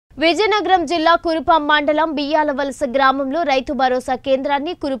విజయనగరం జిల్లా కురుపాం మండలం బియ్యాలవలస గ్రామంలో రైతు భరోసా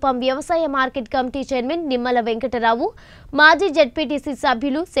కేంద్రాన్ని కురుపాం వ్యవసాయ market committee chairman Nimmala Venkatarao, మాజీ జెడ్పీటీసీ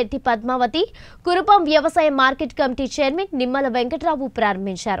సభ్యులు శెట్టి పద్మావతి, కురుపాం వ్యవసాయ market committee chairman Nimmala Venkatarao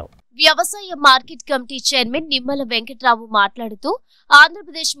ప్రారంభించారు. వ్యవసాయ market committee chairman Nimmala Venkatarao మాట్లాడుతూ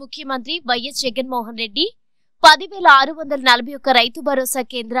ఆంధ్రప్రదేశ్ ముఖ్యమంత్రి వైఎస్ జగన్మోహన్ రెడ్డి 10,641 రైతు భరోసా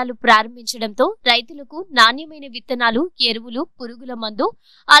కేంద్రాలు ప్రారంభించడంతో రైతులకు నాణ్యమైన విత్తనాలు, ఎరువులు, పురుగుల మందు,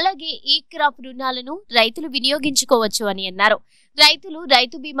 అలాగే ఈ క్రాప్ రుణాలను రైతులు వినియోగించుకోవచ్చు అని అన్నారు. రైతులు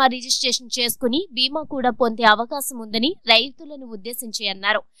రైతు బీమా రిజిస్ట్రేషన్ చేసుకుని బీమా కూడా పొందే అవకాశం ఉందని రైతులను ఉద్దేశించి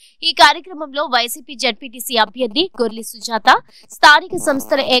అన్నారు. ఈ కార్యక్రమంలో వైసీపీ జెడ్పీటీసీ అభ్యర్థి గొర్లి సుజాత, స్థానిక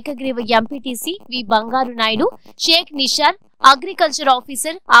సంస్థల ఏకగ్రీవ ఎంపీటీసీ వి బంగారు నాయుడు, షేక్ నిషార్, అగ్రికల్చర్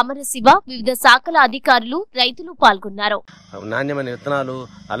ఆఫీసర్ అమరశివ, వివిధ శాఖల అధికారులు, రైతులు పాల్గొన్నారు. నాణ్యమైన విత్తనాలు,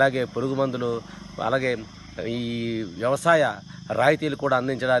 అలాగే పురుగు మందులు, అలాగే ఈ వ్యవసాయ రాయితీలు కూడా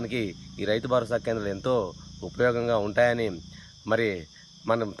అందించడానికి ఈ రైతు భరోసా కేంద్రాలు ఎంతో ఉపయోగంగా ఉంటాయని మరి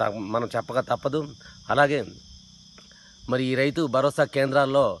మనం చెప్పక తప్పదు. అలాగే మరి ఈ రైతు భరోసా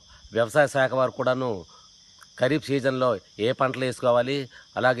కేంద్రాల్లో వ్యవసాయ శాఖ వారు కూడాను ఖరీఫ్ సీజన్లో ఏ పంటలు వేసుకోవాలి,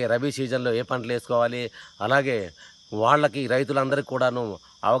 అలాగే రబీ సీజన్లో ఏ పంటలు వేసుకోవాలి, అలాగే వాళ్ళకి రైతులందరికీ కూడాను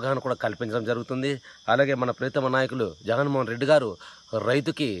అవగాహన కూడా కల్పించడం జరుగుతుంది. అలాగే మన ప్రీతమ నాయకులు జగన్మోహన్ రెడ్డి గారు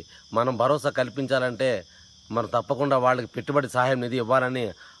రైతుకి మనం భరోసా కల్పించాలంటే మనం తప్పకుండా వాళ్ళకి పెట్టుబడి సహాయం నిధి ఇవ్వాలని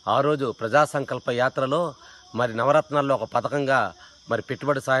ఆ రోజు ప్రజా సంకల్ప యాత్రలో మరి నవరత్నాల్లో ఒక పథకంగా మరి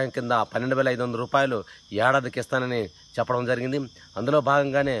పెట్టుబడి సహాయం కింద 12,500 రూపాయలు ఏడాదికి ఇస్తానని చెప్పడం జరిగింది. అందులో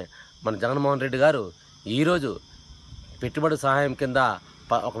భాగంగానే మన జగన్మోహన్ రెడ్డి గారు ఈరోజు పెట్టుబడి సహాయం కింద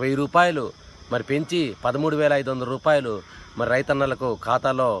 1,000 రూపాయలు మరి పెంచి 13,500 రూపాయలు మరి రైతన్నలకు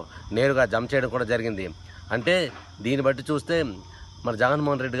ఖాతాలో నేరుగా జమ చేయడం కూడా జరిగింది. అంటే దీన్ని బట్టి చూస్తే మరి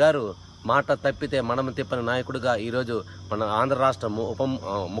జగన్మోహన్ రెడ్డి గారు మాట తప్పితే మనం తిప్పని నాయకుడిగా ఈరోజు మన ఆంధ్ర రాష్ట్ర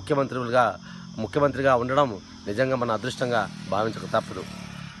ముఖ్యమంత్రిగా ఉండడం నిజంగా మన అదృష్టంగా భావించక తప్పదు.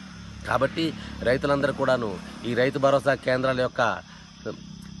 కాబట్టి రైతులందరూ కూడాను ఈ రైతు భరోసా కేంద్రాల యొక్క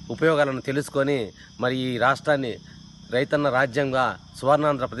ఉపయోగాలను తెలుసుకొని మరి ఈ రాష్ట్రాన్ని రైతన్న రాజ్యంగా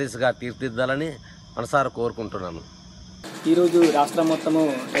సువర్ణాంధ్రప్రదేశ్గా తీర్చిదిద్దాలని మనసారా కోరుకుంటున్నాను. ఈరోజు రాష్ట్రం మొత్తము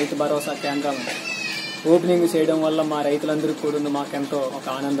రైతు భరోసా కేంద్రం ఓపెనింగ్ చేయడం వల్ల మా రైతులందరికీ కూడా మాకెంతో ఒక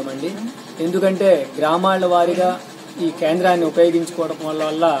ఆనందం అండి. ఎందుకంటే గ్రామాల వారీగా ఈ కేంద్రాన్ని ఉపయోగించుకోవడం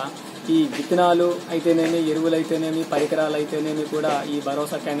వల్ల ఈ విత్తనాలు అయితేనేమి, ఎరువులు అయితేనేమి, పరికరాలు అయితేనేమి కూడా ఈ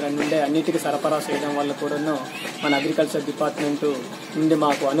భరోసా కేంద్రం నుండే అన్నిటికీ సరఫరా చేయడం వల్ల కూడాను మన అగ్రికల్చర్ డిపార్ట్మెంట్ నుండి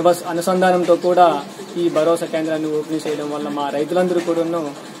మాకు అనుసంధానంతో కూడా ఈ భరోసా కేంద్రాన్ని ఓపెన్ చేయడం వల్ల మా రైతులందరూ కూడాను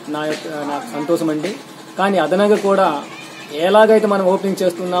నాకు సంతోషం అండి. కానీ అదనంగా కూడా ఎలాగైతే మనం ఓపెనింగ్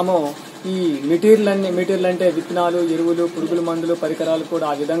చేస్తున్నామో ఈ మెటీరియల్ అంటే విత్తనాలు, ఎరువులు, పురుగుల మందులు, పరికరాలు కూడా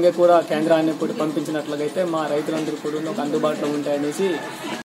ఆ విధంగా కూడా కేంద్రాన్ని కూడా పంపించినట్లయితే మా రైతులందరూ కూడా అందుబాటులో ఉంటాయనేసి